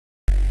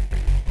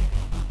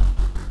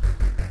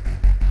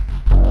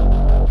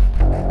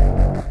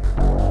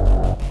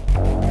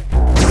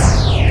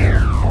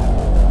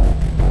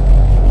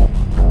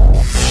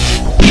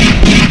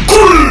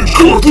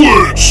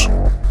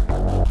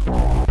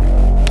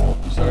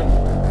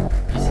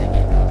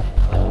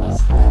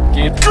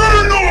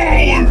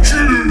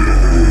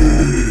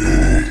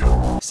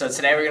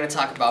today we're going to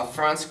talk about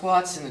front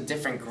squats and the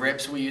different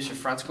grips we use for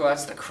front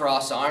squats, the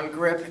cross arm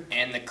grip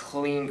and the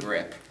clean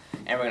grip.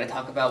 And we're going to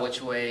talk about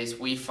which ways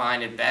we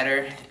find it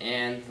better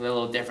and the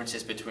little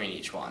differences between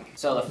each one.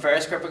 So the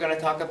first grip we're going to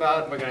talk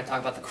about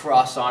the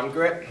cross arm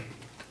grip.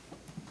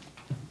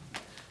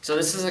 So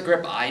this is a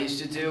grip I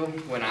used to do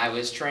when I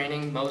was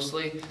training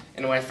mostly,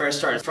 and when I first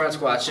started front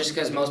squats, just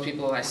because most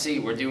people I see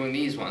were doing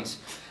these ones.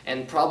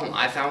 And the problem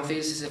I found with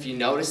these is if you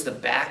notice the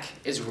back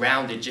is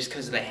rounded just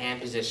because of the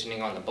hand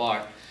positioning on the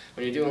bar.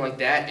 When you're doing like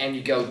that and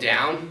you go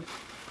down,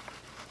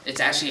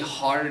 it's actually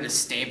harder to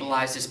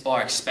stabilize this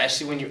bar,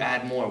 especially when you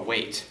add more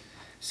weight.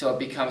 So it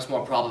becomes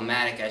more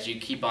problematic as you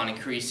keep on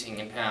increasing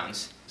in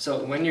pounds.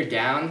 So when you're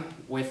down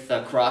with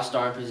the crossed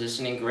arm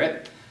positioning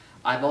grip,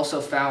 I've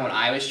also found when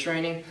I was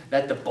training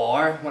that the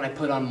bar, when I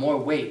put on more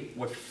weight,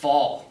 would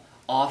fall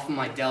off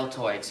my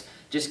deltoids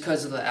just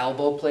because of the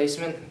elbow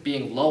placement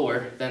being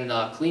lower than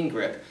the clean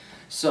grip.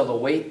 So the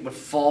weight would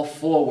fall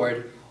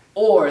forward,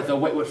 or the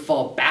weight would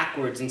fall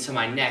backwards into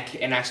my neck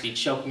and actually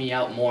choke me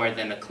out more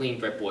than a clean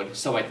grip would.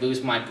 So I'd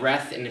lose my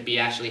breath and it'd be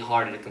actually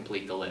harder to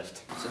complete the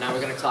lift. So now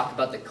we're going to talk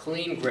about the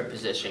clean grip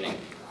positioning.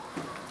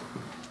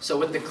 So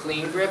with the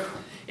clean grip,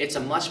 it's a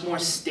much more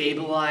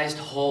stabilized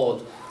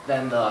hold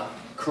than the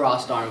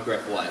crossed arm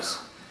grip was.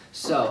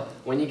 So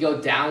when you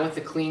go down with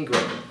the clean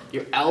grip,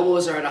 your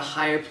elbows are at a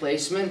higher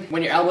placement.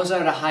 When your elbows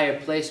are at a higher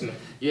placement,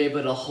 you're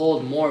able to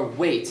hold more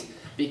weight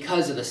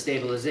because of the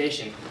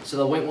stabilization. So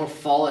the weight won't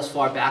fall as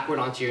far backward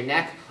onto your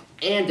neck,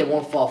 and it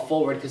won't fall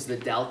forward because the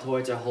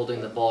deltoids are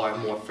holding the bar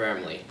more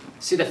firmly.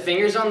 See the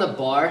fingers on the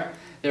bar,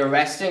 they're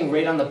resting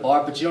right on the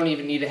bar, but you don't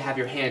even need to have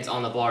your hands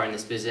on the bar in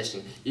this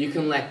position. You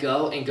can let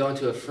go and go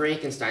into a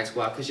Frankenstein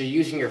squat because you're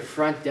using your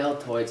front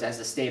deltoids as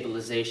the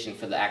stabilization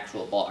for the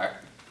actual bar.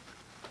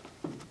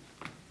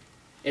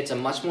 It's a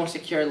much more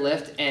secure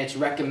lift and it's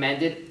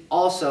recommended.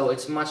 Also,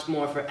 it's much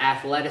more for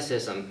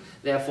athleticism.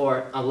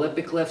 Therefore,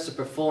 Olympic lifts are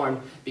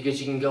performed because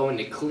you can go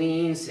into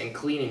cleans and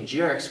clean and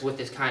jerks with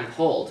this kind of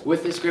hold.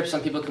 With this grip,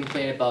 some people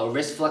complain about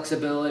wrist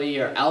flexibility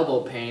or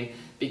elbow pain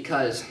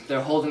because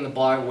they're holding the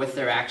bar with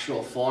their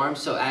actual form.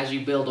 So as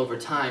you build over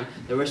time,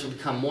 the wrist will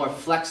become more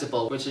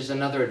flexible, which is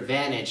another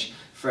advantage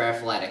for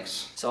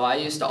athletics. So I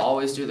used to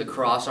always do the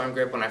cross arm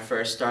grip when I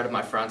first started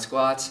my front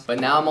squats, but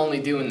now I'm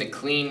only doing the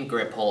clean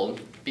grip hold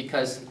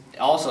because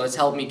also it's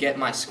helped me get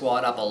my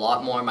squat up a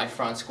lot more in my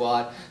front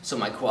squat, so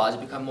my quads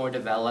become more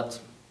developed.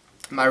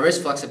 My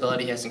wrist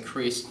flexibility has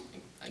increased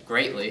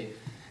greatly,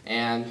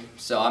 and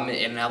so I'm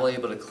now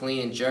able to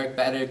clean and jerk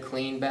better,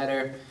 clean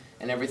better,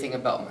 and everything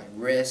about my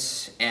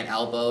wrists and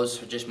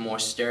elbows are just more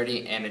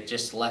sturdy, and it's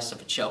just less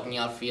of a choking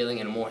out feeling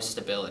and more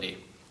stability.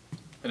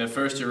 And at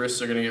first your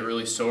wrists are going to get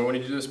really sore when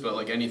you do this, but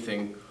like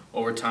anything,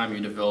 over time you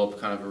develop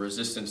kind of a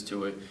resistance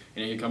to it,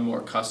 and you become more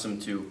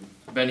accustomed to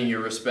bending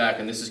your wrist back,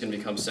 and this is going to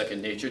become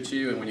second nature to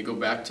you. And when you go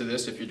back to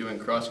this, if you're doing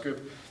cross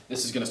grip,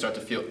 this is going to start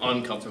to feel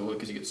uncomfortable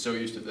because you get so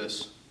used to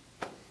this.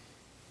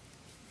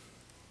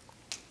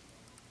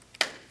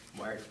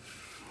 Word.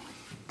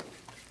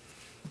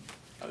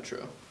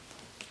 Outro.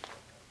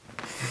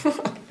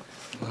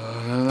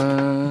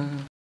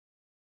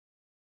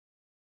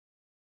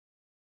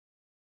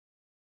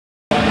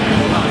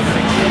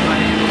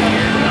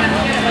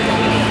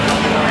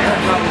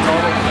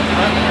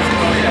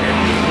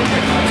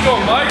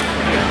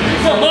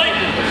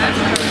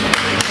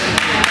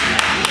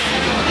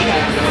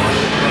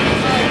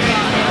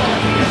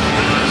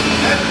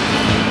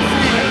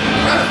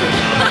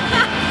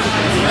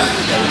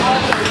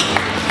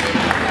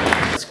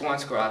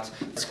 Squats,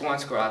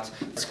 squat squats,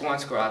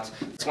 squat squats,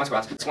 squat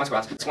squats, squat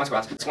squats, squat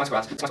squats, squat squats,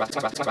 squat squats,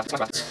 squat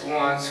squats,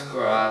 squat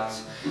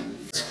squats,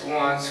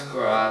 squat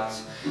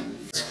squats,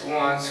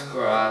 squat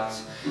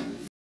squats,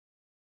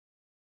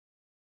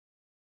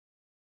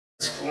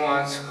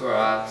 squat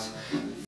squats.